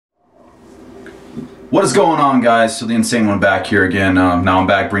What is going on, guys? So the Insane One back here again. Now I'm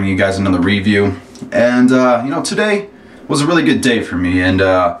back bringing you guys another review. And you know, today was a really good day for me, and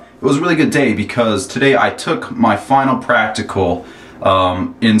it was a really good day because today I took my final practical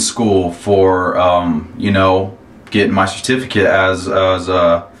in school for you know, getting my certificate as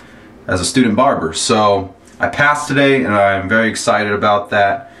a student barber. So I passed today, and I'm very excited about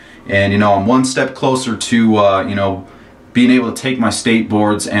that. And you know, I'm one step closer to you know, being able to take my state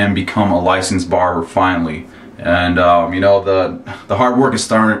boards and become a licensed barber finally. And you know, the hard work is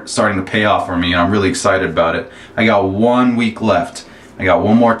starting to pay off for me, and I'm really excited about it. I got 1 week left. I got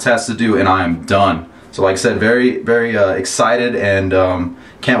one more test to do, and I am done. So like I said, very excited, and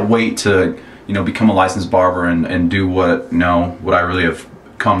can't wait to, you know, become a licensed barber and do what, you know, what I really have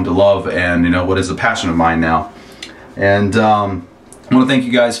come to love, and you know, what is a passion of mine now. And I want to thank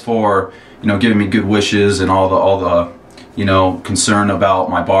you guys for, you know, giving me good wishes and all the you know, concern about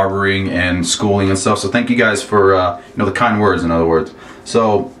my barbering and schooling and stuff. So thank you guys for you know, the kind words, in other words.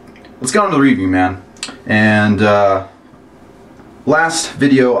 So let's get on to the review, man. And last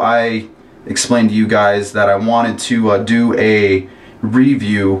video I explained to you guys that I wanted to do a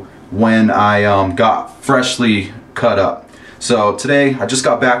review when I got freshly cut up. So today I just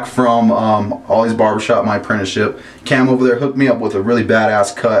got back from Ollie's Barbershop, my apprenticeship. Cam over there hooked me up with a really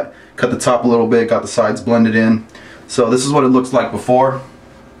badass cut. Cut the top a little bit, got the sides blended in. So this is what it looks like before,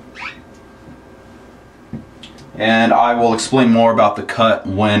 and I will explain more about the cut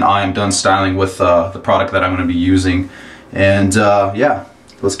when I am done styling with the product that I'm going to be using. And yeah,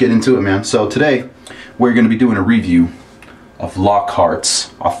 let's get into it, man. So today we're going to be doing a review of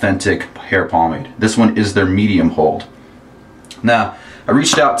Lockharts Authentic Hair Pomade. This one is their medium hold. Now, I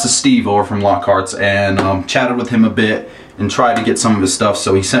reached out to Steve over from Lockharts and chatted with him a bit and tried to get some of his stuff.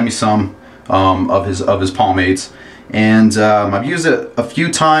 So he sent me some of his pomades. And I've used it a few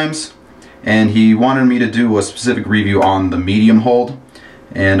times, and he wanted me to do a specific review on the medium hold.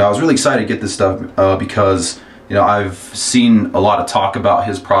 And I was really excited to get this stuff because, you know, I've seen a lot of talk about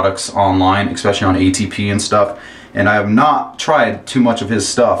his products online, especially on ATP and stuff, and I have not tried too much of his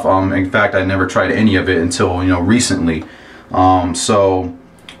stuff. In fact, I never tried any of it until, you know, recently. So,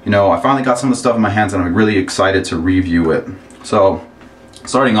 you know, I finally got some of the stuff in my hands, and I'm really excited to review it. So,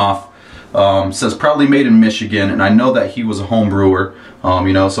 starting off, says proudly made in Michigan, and I know that he was a home brewer,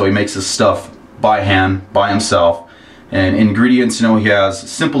 you know, so he makes his stuff by hand, by himself. And ingredients, you know, he has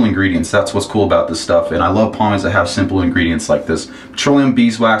simple ingredients. That's what's cool about this stuff, and I love pomades that have simple ingredients like this: petroleum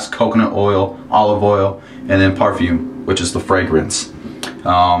beeswax, coconut oil, olive oil, and then perfume, which is the fragrance.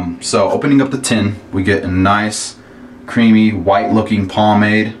 So opening up the tin, we get a nice creamy white looking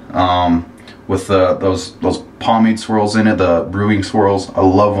pomade with those pomade swirls in it, the brewing swirls. I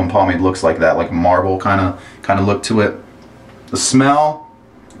love when pomade looks like that, like marble kind of look to it. The smell,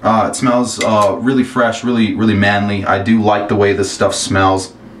 it smells really fresh, really manly. I do like the way this stuff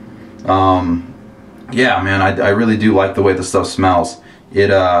smells. Yeah, man, I really do like the way this stuff smells. It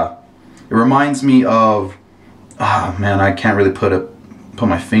reminds me of, man, I can't really put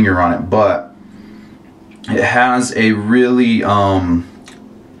my finger on it, but it has a really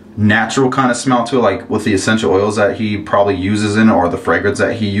natural kind of smell to it, like with the essential oils that he probably uses in it, or the fragrance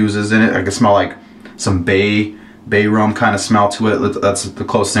that he uses in it. I can smell like some bay rum kind of smell to it. That's the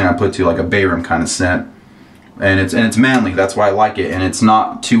closest thing I put to like a bay rum kind of scent. And it's manly. That's why I like it, and it's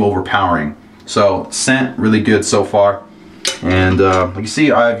not too overpowering. So scent really good so far. And like you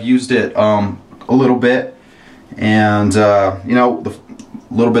see, I've used it a little bit, and you know, the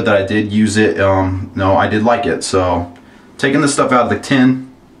little bit that I did use it, no, I did like it. So taking this stuff out of the tin,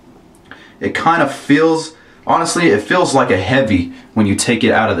 it kind of feels, honestly, it feels like a heavy when you take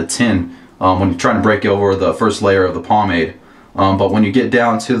it out of the tin, when you're trying to break over the first layer of the pomade. But when you get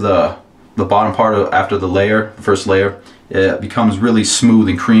down to the bottom part after the first layer, it becomes really smooth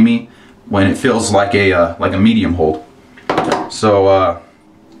and creamy when it feels like a medium hold. So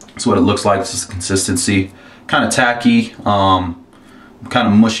that's what it looks like. This is the consistency. Kind of tacky, kind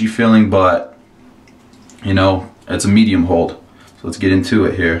of mushy feeling, but you know, it's a medium hold. So let's get into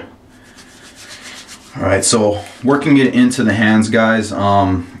it here. Alright, so working it into the hands, guys, like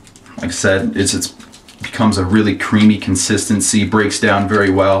I said, it becomes a really creamy consistency, breaks down very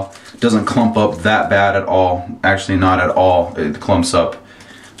well, doesn't clump up that bad at all. Actually, not at all. It clumps up.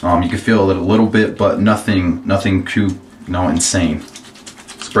 You can feel it a little bit, but nothing too, you know, insane.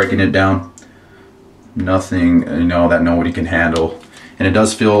 Just breaking it down, nothing, you know, that nobody can handle. And it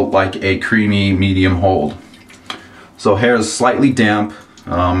does feel like a creamy medium hold. So hair is slightly damp,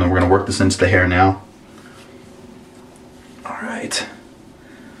 and we're going to work this into the hair now. Alright,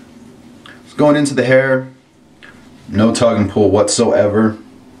 it's going into the hair, no tug and pull whatsoever.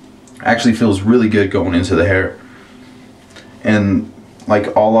 Actually feels really good going into the hair. And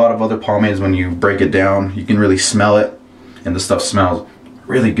like a lot of other pomades, when you break it down, you can really smell it, and the stuff smells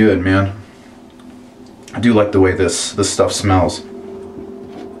really good, man. I do like the way this stuff smells.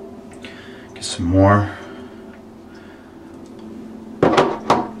 Get some more.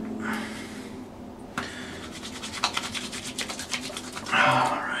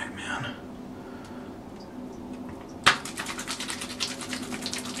 Alright, man.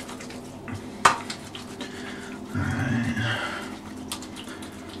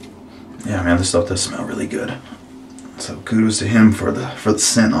 Yeah, man, this stuff does smell really good. So kudos to him for the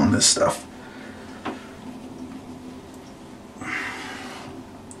scent on this stuff.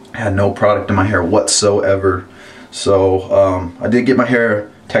 I had no product in my hair whatsoever, so I did get my hair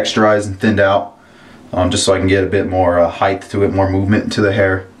texturized and thinned out, just so I can get a bit more height to it, more movement to the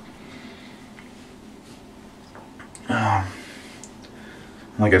hair. Like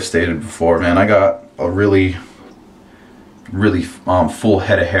I've stated before, man, I got a really full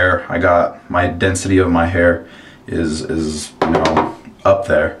head of hair. I got, my density of my hair is you know, up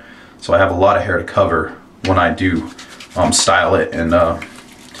there, so I have a lot of hair to cover when I do style it and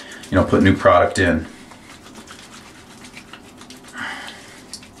you know, put new product in.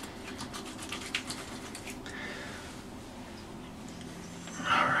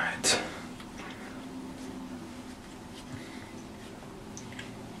 All right.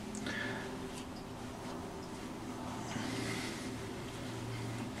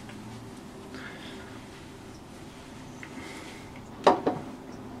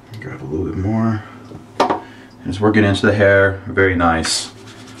 Grab a little bit more. Just working into the hair, very nice.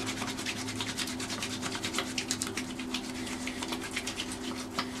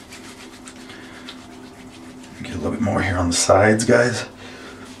 Get a little bit more here on the sides, guys.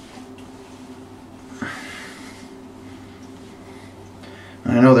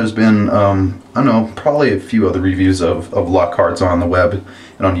 I know there's been, I don't know, probably a few other reviews of Lockharts on the web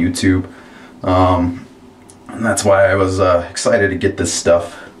and on YouTube. And that's why I was excited to get this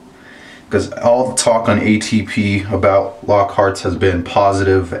stuff. Because all the talk on ATP about Lockharts has been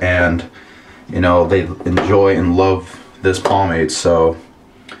positive, and you know, they enjoy and love this pomade. So,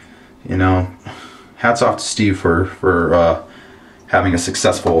 you know, hats off to Steve for having a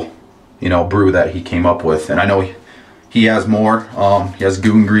successful, you know, brew that he came up with. And I know he has more. He has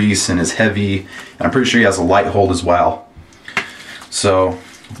goon grease and is heavy, and I'm pretty sure he has a light hold as well. So,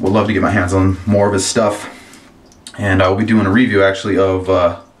 would love to get my hands on more of his stuff. And I'll be doing a review actually of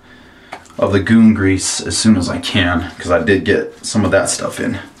the goon grease as soon as I can, because I did get some of that stuff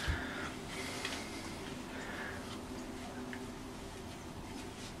in.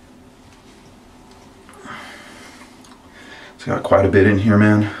 It's got quite a bit in here,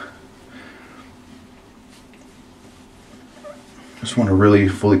 man. Just want to really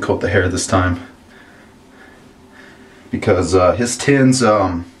fully coat the hair this time, because his tins,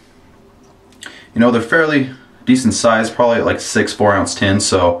 you know, they're fairly decent size, probably like 6 4-ounce tins.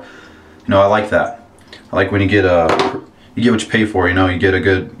 So, you know, I like that. I like when you get you get what you pay for. You know, you get a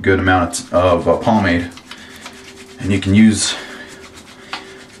good amount of pomade, and you can use,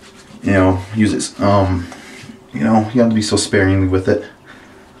 you know, use it. You know, you don't have to be so sparing with it.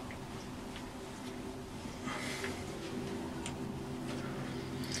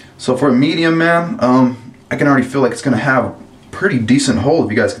 So for a medium, man, I can already feel like it's gonna have pretty decent hold,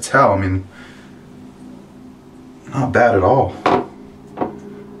 if you guys could tell. I mean, not bad at all,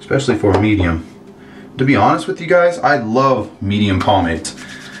 especially for a medium. To be honest with you guys, I love medium pomades.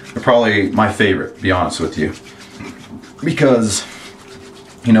 They're probably my favorite, to be honest with you, because,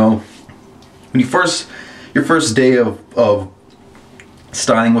 you know, when your first day of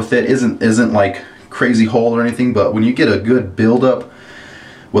styling with it isn't like crazy hold or anything, but when you get a good build-up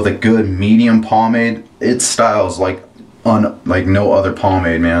with a good medium pomade, it styles like no other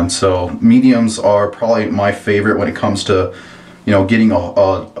pomade, man. So mediums are probably my favorite when it comes to, you know, getting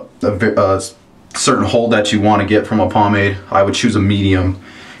a certain hold that you want to get from a pomade. I would choose a medium.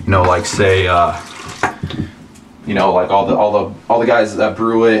 You know, like say, you know, like all the guys that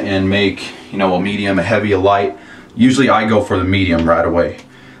brew it and make, you know, a medium, a heavy, a light. Usually I go for the medium right away.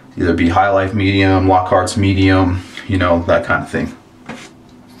 Either be High Life medium, Lockharts medium, you know, that kind of thing.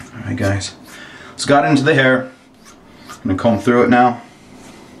 Alright guys, let's got into the hair. I'm gonna comb through it now.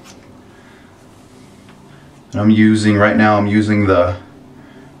 And right now I'm using the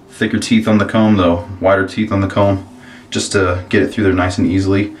thicker teeth on the comb, the wider teeth on the comb, just to get it through there nice and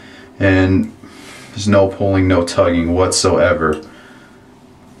easily. And there's no pulling, no tugging whatsoever.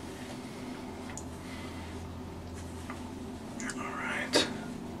 Alright.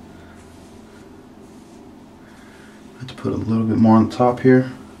 I have to put a little bit more on the top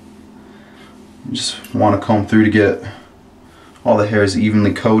here. You just want to comb through to get all the hairs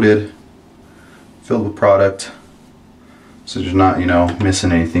evenly coated, filled with product, so you're not, you know,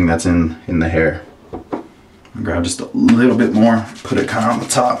 missing anything that's in the hair. I'll grab just a little bit more, put it kind of on the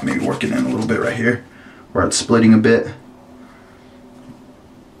top, maybe work it in a little bit right here where it's splitting a bit.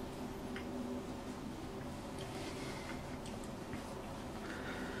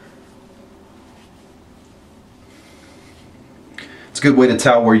 It's a good way to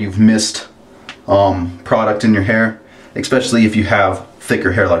tell where you've missed product in your hair, especially if you have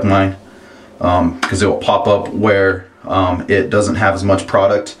thicker hair like mine, because it will pop up where it doesn't have as much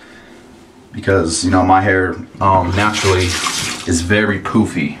product, because, you know, my hair naturally is very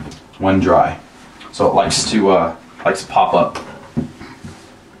poofy when dry, so it likes to pop up.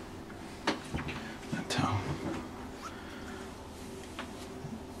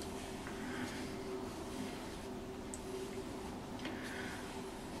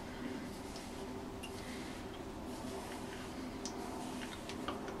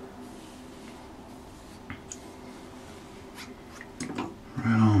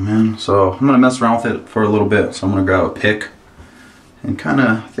 Right on, man. So I'm gonna mess around with it for a little bit. So I'm gonna grab a pick and kind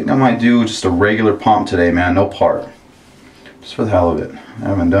of, I think I might do just a regular pomp today, man. No part, just for the hell of it. I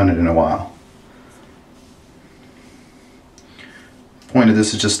haven't done it in a while. The point of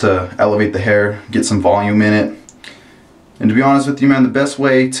this is just to elevate the hair, get some volume in it. And to be honest with you, man, the best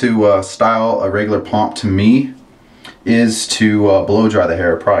way to style a regular pomp to me is to blow dry the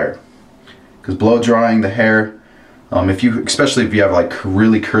hair prior, because blow drying the hair, especially if you have like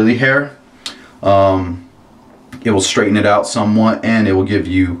really curly hair, it will straighten it out somewhat, and it will give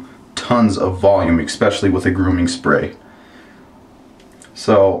you tons of volume, especially with a grooming spray.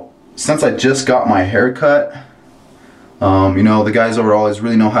 So since I just got my hair cut, you know, the guys over always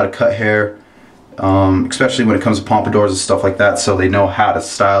really know how to cut hair, especially when it comes to pompadours and stuff like that, so they know how to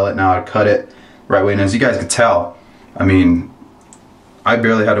style it, now how to cut it right way. And as you guys can tell, I mean, I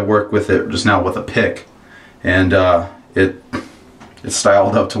barely had to work with it just now with a pick, and it's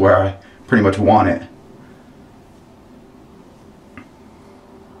styled up to where I pretty much want it.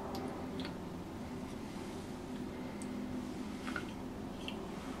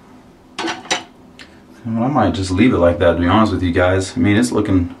 Well, I might just leave it like that, to be honest with you guys. I mean, it's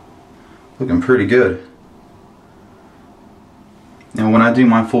looking pretty good. And when I do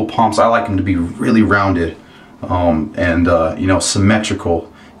my full pomps, I like them to be really rounded, and you know,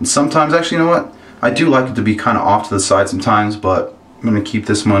 symmetrical. And sometimes, actually, you know what? I do like it to be kind of off to the side sometimes, but I'm going to keep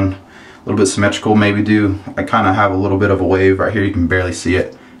this one a little bit symmetrical. Maybe I kind of have a little bit of a wave right here. You can barely see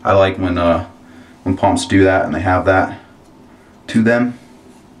it. I like when pomps do that and they have that to them.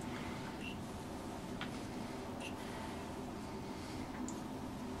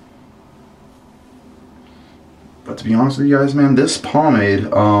 But to be honest with you guys, man, this pomade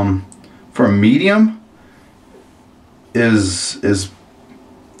for a medium is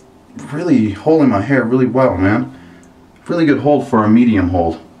really holding my hair really well, man. Really good hold for a medium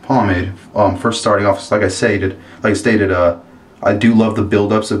hold pomade. First starting off, like I stated, I do love the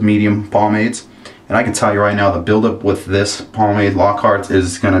buildups of medium pomades, and I can tell you right now, the buildup with this pomade, Lockharts,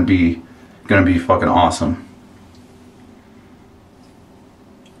 is gonna be fucking awesome.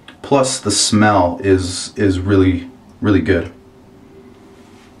 Plus, the smell is really good.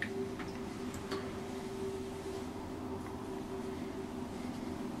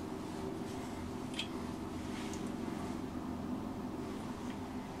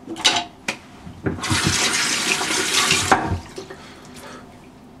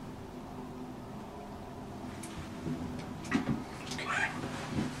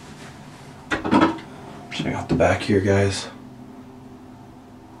 Check out the back here, guys.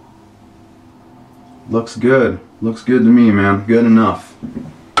 Looks good. Looks good to me, man. Good enough.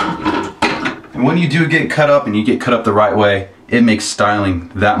 And when you do get cut up, and you get cut up the right way, it makes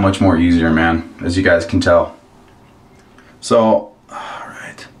styling that much more easier, man, as you guys can tell. So,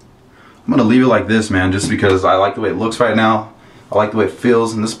 alright. I'm gonna leave it like this, man, just because I like the way it looks right now. I like the way it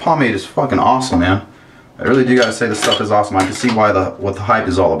feels, and this pomade is fucking awesome, man. I really do gotta say this stuff is awesome. I can see why what the hype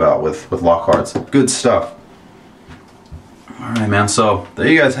is all about with Lockharts. Good stuff. Alright, man, so there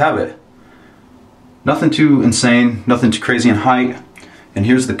you guys have it. Nothing too insane, nothing too crazy in height. And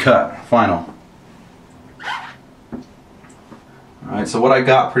here's the cut, final. Alright, so what I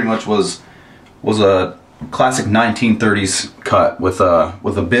got pretty much was a classic 1930s cut with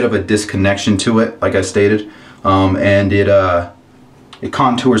a bit of a disconnection to it, like I stated. And it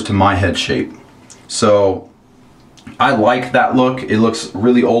contours to my head shape. So I like that look. It looks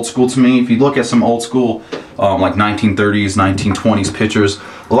really old school to me. If you look at some old school like 1930s, 1920s pictures,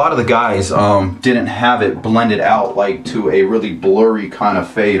 a lot of the guys didn't have it blended out like to a really blurry kind of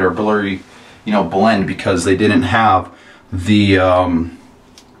fade or blurry you know, blend, because they didn't have the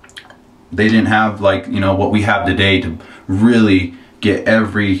they didn't have, like, you know, what we have today to really get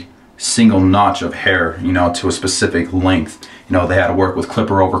every single notch of hair, you know, to a specific length. You know, they had to work with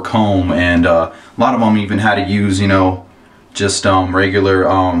clipper over comb, and a lot of them even had to use, you know, just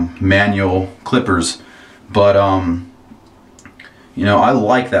regular manual clippers. But you know, I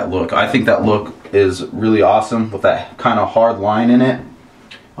like that look. I think that look is really awesome with that kind of hard line in it.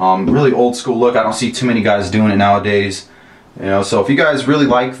 Really old school look. I don't see too many guys doing it nowadays. You know, so if you guys really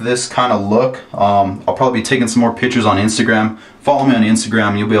like this kind of look, I'll probably be taking some more pictures on Instagram. Follow me on Instagram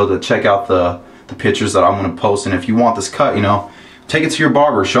and you'll be able to check out the pictures that I'm going to post. And if you want this cut, you know, take it to your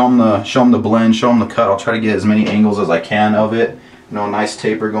barber, show them the blend, show them the cut. I'll try to get as many angles as I can of it. You know, a nice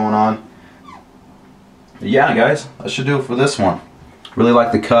taper going on. But yeah, guys, that should do it for this one. Really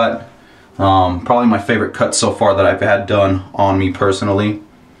like the cut. Probably my favorite cut so far that I've had done on me personally.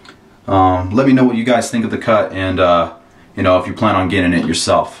 Let me know what you guys think of the cut, and you know, if you plan on getting it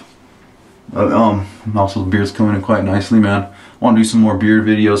yourself. Also the beard's coming in quite nicely, man. I want to do some more beard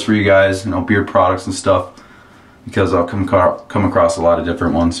videos for you guys, you know, beard products and stuff, because I'll come across a lot of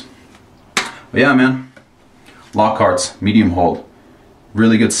different ones. But yeah, man, Lockharts medium hold,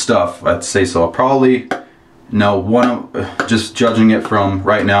 really good stuff, I'd say so. Probably, no, just judging it from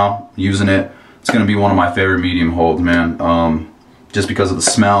right now, using it, it's gonna be one of my favorite medium holds, man. Just because of the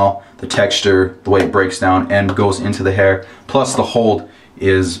smell, the texture, the way it breaks down and goes into the hair, plus the hold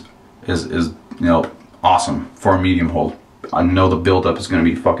is you know, awesome for a medium hold. I know the buildup is going to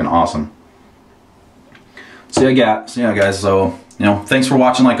be fucking awesome. So yeah, guys. So, you know, thanks for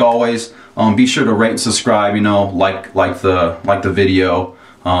watching like always. Be sure to rate and subscribe. You know, like the video.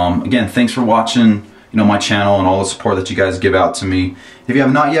 Again, thanks for watching. You know, my channel and all the support that you guys give out to me. If you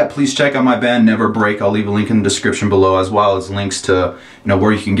have not yet, please check out my band Never Break. I'll leave a link in the description below, as well as links to, you know,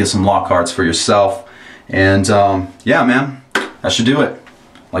 where you can get some Lockharts for yourself. And yeah, man, that should do it.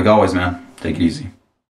 Like always, man, take it easy.